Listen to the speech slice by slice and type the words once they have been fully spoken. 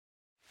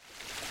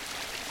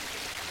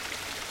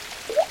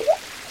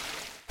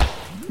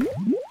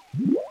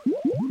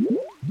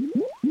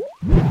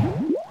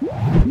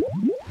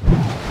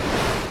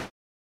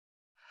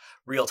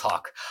Real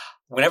talk.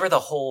 Whenever the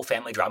whole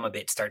family drama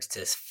bit starts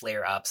to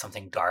flare up,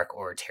 something dark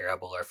or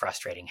terrible or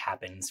frustrating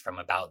happens from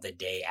about the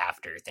day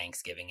after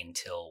Thanksgiving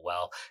until,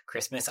 well,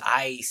 Christmas,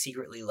 I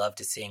secretly love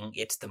to sing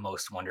 "It's the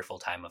Most Wonderful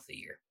Time of the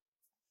Year."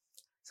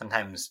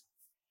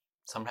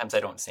 Sometimes I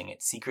don't sing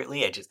it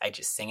secretly. I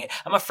just sing it.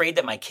 I'm afraid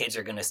that my kids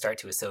are going to start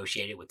to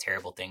associate it with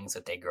terrible things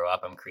that they grow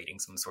up. I'm creating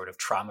some sort of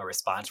trauma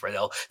response where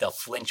they'll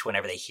flinch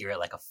whenever they hear it,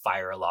 like a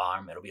fire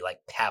alarm. It'll be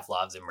like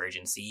Pavlov's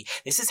emergency.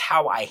 This is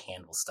how I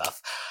handle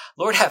stuff.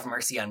 Lord have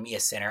mercy on me, a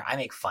sinner. I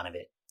make fun of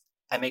it.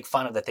 I make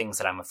fun of the things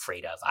that I'm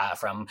afraid of,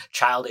 from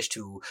childish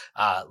to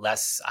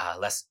less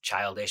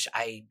childish.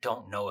 I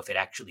don't know if it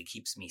actually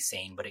keeps me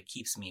sane, but it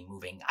keeps me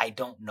moving. I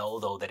don't know,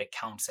 though, that it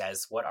counts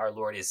as what our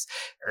Lord is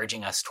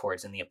urging us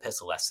towards in the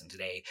epistle lesson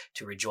today,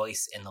 to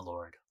rejoice in the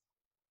Lord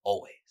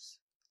always.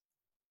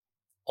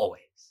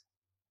 Always.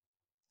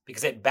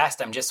 Because at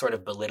best, I'm just sort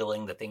of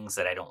belittling the things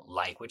that I don't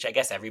like, which I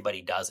guess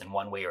everybody does in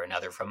one way or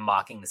another, from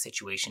mocking the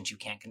situations you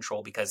can't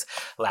control because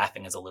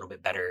laughing is a little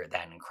bit better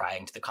than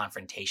crying, to the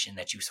confrontation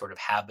that you sort of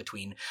have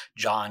between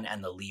John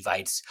and the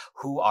Levites.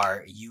 Who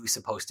are you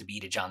supposed to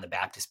be to John the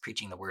Baptist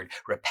preaching the word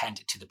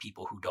repent to the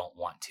people who don't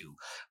want to?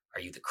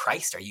 Are you the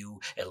Christ? Are you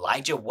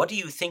Elijah? What do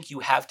you think you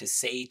have to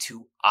say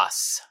to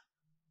us?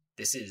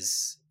 This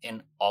is,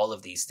 in all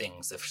of these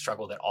things, the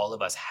struggle that all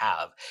of us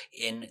have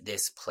in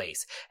this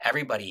place.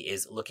 Everybody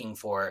is looking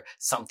for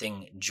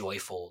something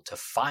joyful, to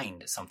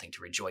find something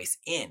to rejoice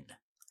in.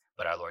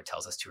 But our Lord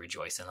tells us to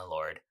rejoice in the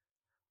Lord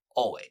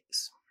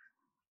always.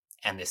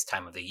 And this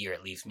time of the year,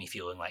 it leaves me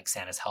feeling like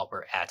Santa's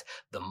helper at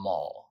the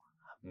mall,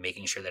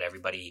 making sure that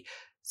everybody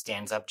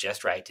stands up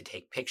just right to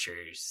take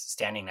pictures,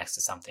 standing next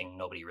to something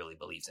nobody really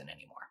believes in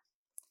anymore.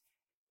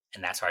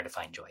 And that's hard to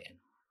find joy in.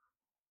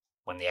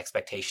 When the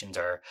expectations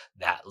are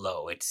that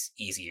low, it's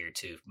easier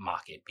to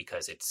mock it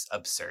because it's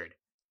absurd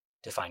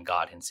to find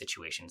God in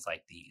situations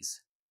like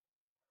these.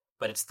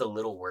 But it's the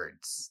little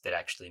words that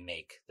actually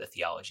make the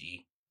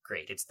theology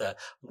great. It's the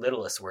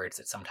littlest words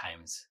that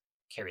sometimes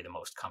carry the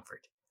most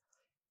comfort.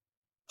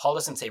 Paul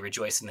doesn't say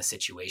rejoice in the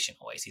situation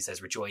always. He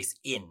says rejoice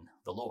in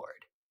the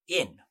Lord.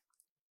 In.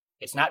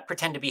 It's not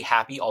pretend to be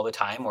happy all the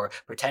time or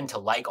pretend to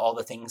like all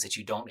the things that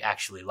you don't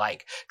actually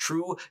like.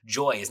 True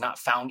joy is not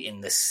found in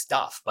the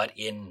stuff, but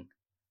in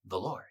the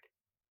Lord,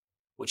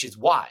 which is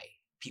why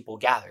people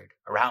gathered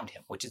around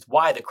him, which is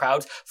why the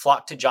crowds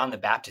flocked to John the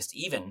Baptist,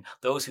 even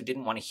those who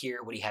didn't want to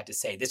hear what he had to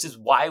say. This is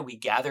why we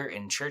gather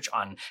in church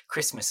on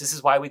Christmas. This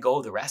is why we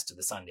go the rest of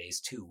the Sundays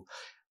too.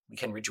 We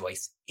can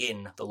rejoice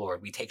in the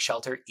Lord. We take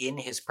shelter in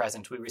his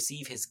presence. We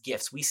receive his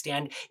gifts. We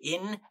stand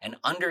in and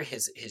under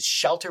his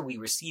shelter. We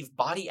receive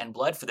body and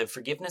blood for the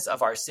forgiveness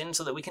of our sins,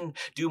 so that we can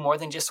do more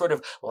than just sort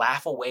of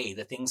laugh away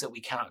the things that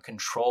we cannot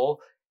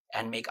control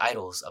and make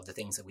idols of the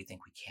things that we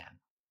think we can.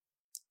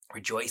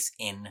 Rejoice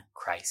in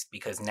Christ,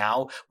 because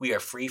now we are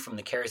free from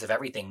the cares of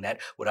everything that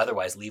would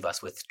otherwise leave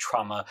us with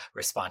trauma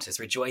responses.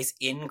 Rejoice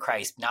in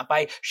Christ, not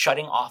by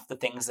shutting off the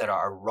things that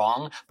are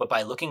wrong, but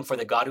by looking for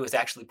the God who has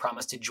actually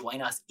promised to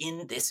join us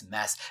in this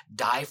mess,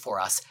 die for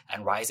us,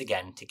 and rise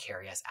again to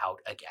carry us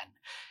out again.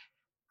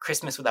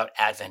 Christmas without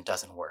Advent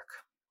doesn't work.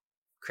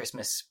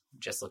 Christmas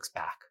just looks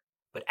back,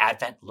 but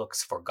Advent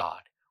looks for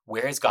God.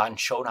 Where has God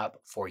shown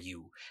up for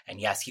you? And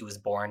yes, he was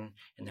born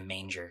in the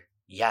manger.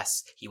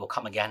 Yes, he will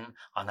come again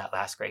on that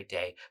last great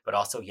day, but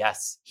also,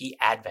 yes, he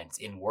advents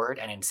in word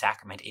and in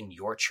sacrament in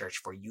your church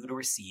for you to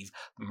receive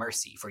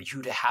mercy, for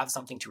you to have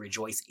something to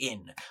rejoice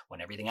in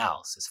when everything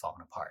else is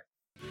falling apart.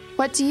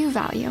 What do you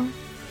value?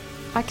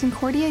 At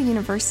Concordia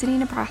University,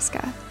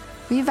 Nebraska,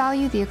 we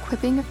value the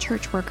equipping of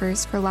church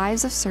workers for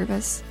lives of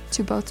service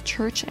to both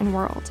church and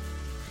world.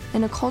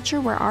 In a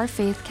culture where our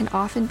faith can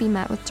often be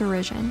met with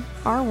derision,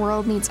 our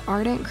world needs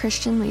ardent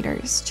Christian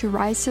leaders to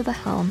rise to the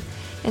helm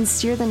and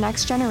steer the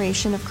next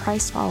generation of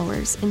Christ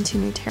followers into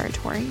new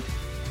territory.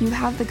 You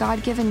have the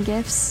God-given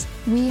gifts,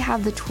 we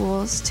have the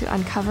tools to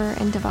uncover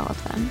and develop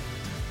them.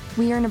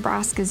 We are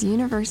Nebraska's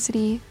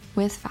university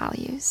with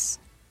values.